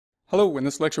Hello, in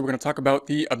this lecture we're going to talk about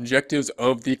the objectives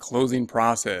of the closing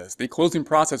process. The closing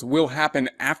process will happen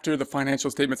after the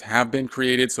financial statements have been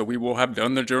created, so we will have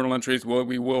done the journal entries,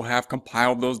 we will have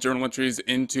compiled those journal entries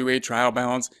into a trial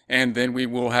balance, and then we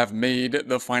will have made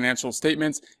the financial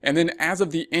statements. And then as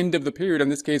of the end of the period, in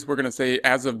this case we're going to say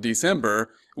as of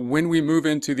December, when we move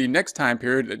into the next time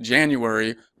period,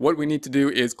 January, what we need to do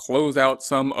is close out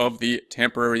some of the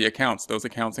temporary accounts. Those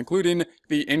accounts including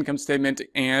the income statement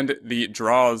and the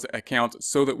draws account,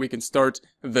 so that we can start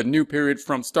the new period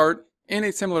from start in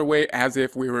a similar way as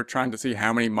if we were trying to see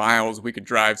how many miles we could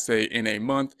drive, say, in a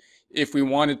month. If we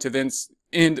wanted to then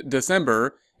end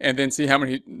December and then see how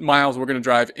many miles we're going to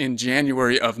drive in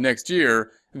January of next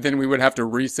year, then we would have to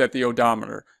reset the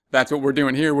odometer. That's what we're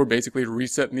doing here. We're basically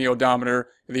resetting the odometer.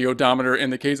 The odometer in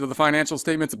the case of the financial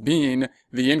statements being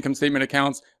the income statement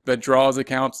accounts, the draws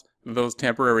accounts, those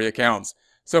temporary accounts.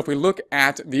 So if we look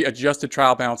at the adjusted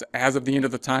trial balance as of the end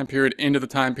of the time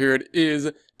period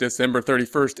is December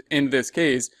 31st. In this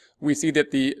case, we see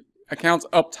that the accounts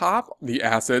up top, the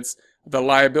assets, the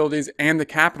liabilities, and the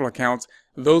capital accounts,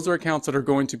 those are accounts that are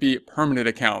going to be permanent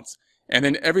accounts. And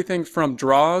then everything from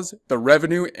draws, the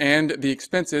revenue, and the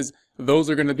expenses, those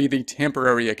are going to be the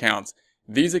temporary accounts.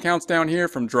 These accounts down here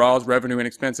from draws, revenue, and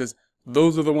expenses,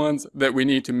 those are the ones that we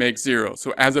need to make zero.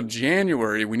 So as of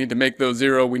January, we need to make those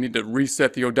zero. We need to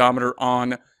reset the odometer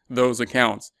on those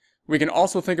accounts. We can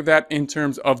also think of that in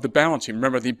terms of the balance sheet.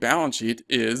 Remember, the balance sheet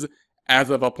is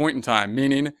as of a point in time,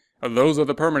 meaning those are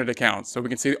the permanent accounts. So we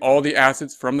can see all the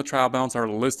assets from the trial balance are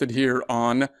listed here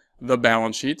on the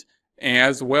balance sheet,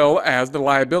 as well as the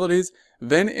liabilities.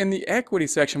 Then in the equity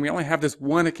section, we only have this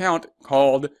one account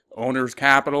called owner's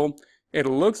capital. It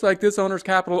looks like this owner's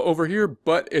capital over here,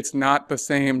 but it's not the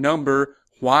same number.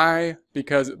 Why?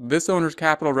 Because this owner's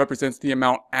capital represents the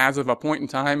amount as of a point in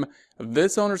time.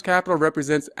 This owner's capital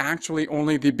represents actually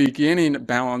only the beginning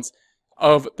balance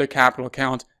of the capital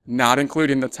account, not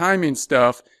including the timing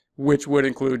stuff, which would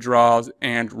include draws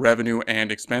and revenue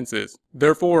and expenses.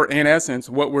 Therefore, in essence,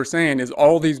 what we're saying is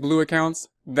all these blue accounts,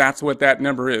 that's what that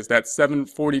number is. That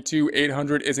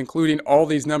 742,800 is including all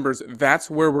these numbers.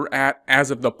 That's where we're at as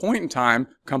of the point in time,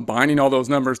 combining all those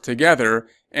numbers together,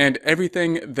 and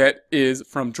everything that is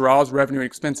from draws, revenue, and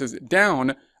expenses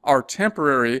down are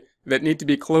temporary, that need to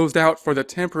be closed out for the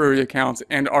temporary accounts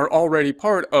and are already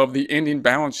part of the ending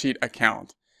balance sheet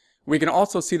account. We can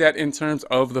also see that in terms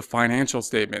of the financial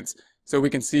statements. So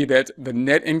we can see that the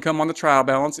net income on the trial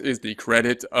balance is the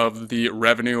credit of the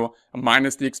revenue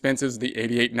minus the expenses, the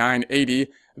 88,980.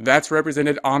 That's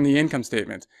represented on the income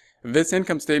statement. This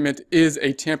income statement is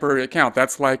a temporary account.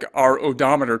 That's like our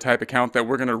odometer type account that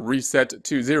we're going to reset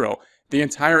to zero. The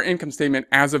entire income statement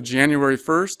as of January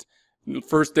 1st,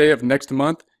 first day of next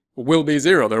month, will be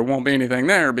zero. There won't be anything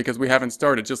there because we haven't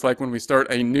started. Just like when we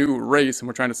start a new race and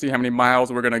we're trying to see how many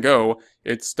miles we're going to go,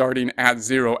 it's starting at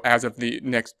zero as of the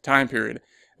next time period.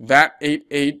 That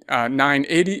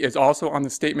 88,980 is also on the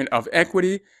statement of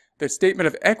equity. The statement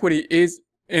of equity is,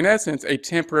 in essence, a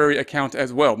temporary account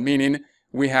as well, meaning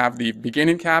we have the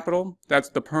beginning capital, that's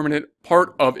the permanent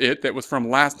part of it that was from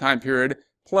last time period,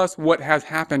 plus what has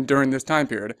happened during this time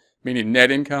period, meaning net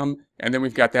income, and then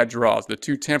we've got that draws, the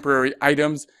two temporary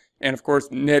items. And of course,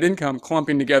 net income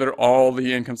clumping together all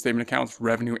the income statement accounts,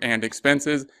 revenue and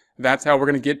expenses. That's how we're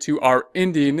going to get to our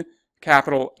ending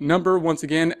capital number. Once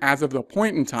again, as of the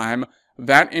point in time,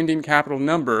 that ending capital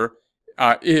number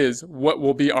is what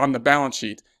will be on the balance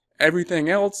sheet. Everything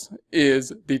else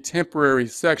is the temporary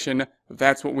section.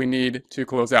 That's what we need to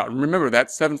close out. And remember, that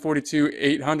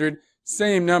 742,800,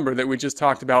 same number that we just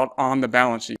talked about on the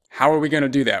balance sheet. How are we going to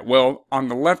do that? Well, on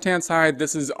the left-hand side,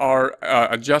 this is our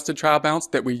adjusted trial balance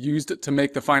that we used to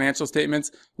make the financial statements.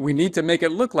 We need to make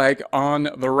it look like on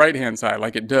the right-hand side,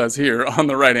 like it does here on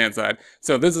the right-hand side.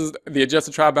 So this is the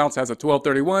adjusted trial balance as of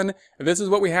 12/31. This is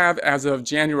what we have as of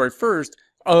January 1st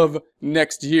of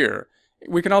next year.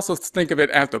 We can also think of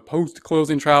it as the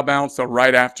post-closing trial balance. So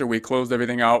right after we closed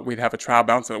everything out, we'd have a trial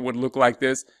balance that would look like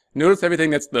this. Notice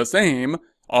everything that's the same.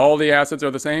 All the assets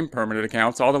are the same, permanent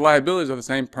accounts. All the liabilities are the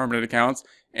same, permanent accounts.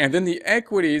 And then the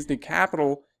equities, the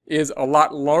capital, is a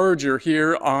lot larger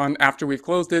here on after we've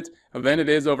closed it than it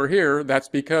is over here. That's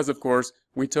because, of course,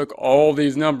 we took all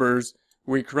these numbers,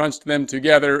 we crunched them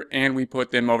together, and we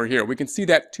put them over here. We can see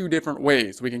that two different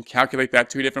ways. We can calculate that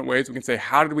two different ways. We can say,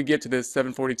 how did we get to this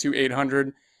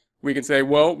 742,800? We can say,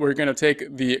 well, we're going to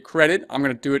take the credit. I'm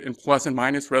going to do it in plus and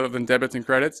minus rather than debits and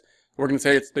credits. We're going to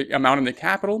say it's the amount in the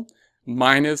capital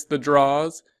minus the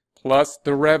draws, plus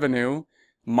the revenue,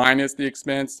 minus the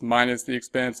expense, minus the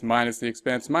expense, minus the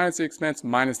expense, minus the expense,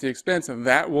 minus the expense. And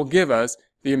that will give us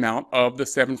the amount of the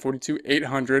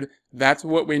 742,800. That's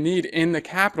what we need in the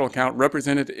capital account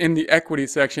represented in the equity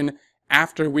section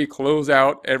after we close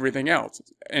out everything else.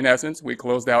 In essence, we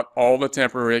closed out all the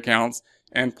temporary accounts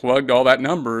and plugged all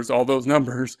those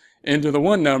numbers into the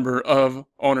one number of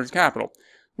owner's capital.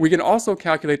 We can also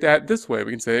calculate that this way.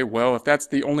 We can say, well, if that's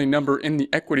the only number in the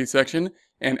equity section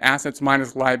and assets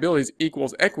minus liabilities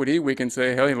equals equity, we can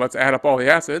say, hey, let's add up all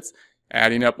the assets.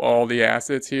 Adding up all the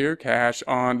assets here, cash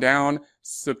on down,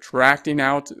 subtracting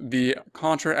out the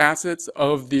contra assets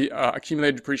of the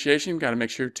accumulated depreciation. Got to make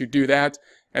sure to do that.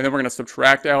 And then we're going to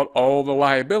subtract out all the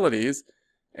liabilities,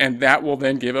 and that will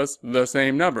then give us the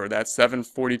same number. That's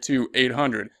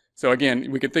 742,800. So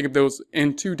again, we can think of those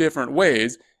in two different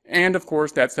ways. And of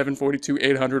course, that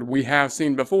 742,800 we have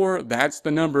seen before, that's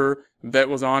the number that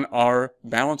was on our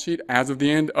balance sheet as of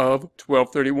the end of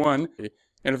 12/31.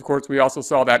 And of course, we also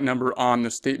saw that number on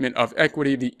the statement of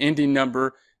equity, the ending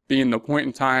number being the point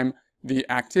in time, the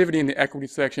activity in the equity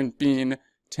section being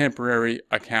temporary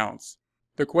accounts.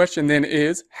 The question then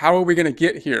is, how are we going to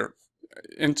get here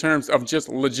in terms of just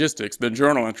logistics, the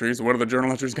journal entries? What are the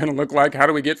journal entries going to look like? How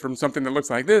do we get from something that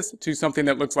looks like this to something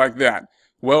that looks like that?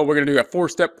 Well, we're going to do a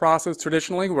 4-step process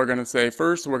traditionally. We're going to say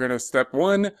first, we're going to step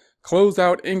 1, close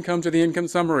out income to the income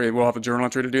summary. We'll have a journal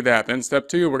entry to do that. Then step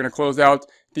 2, we're going to close out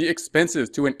the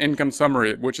expenses to an income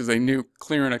summary, which is a new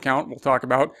clearing account we'll talk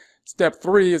about. Step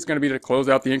 3 is going to be to close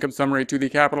out the income summary to the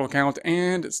capital account,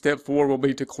 and step 4 will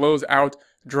be to close out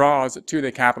draws to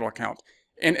the capital account.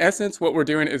 In essence, what we're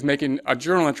doing is making a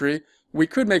journal entry. We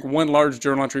could make one large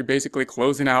journal entry basically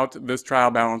closing out this trial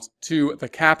balance to the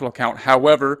capital account.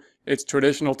 However, it's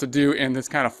traditional to do in this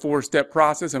kind of 4-step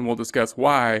process, and we'll discuss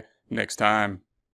why next time.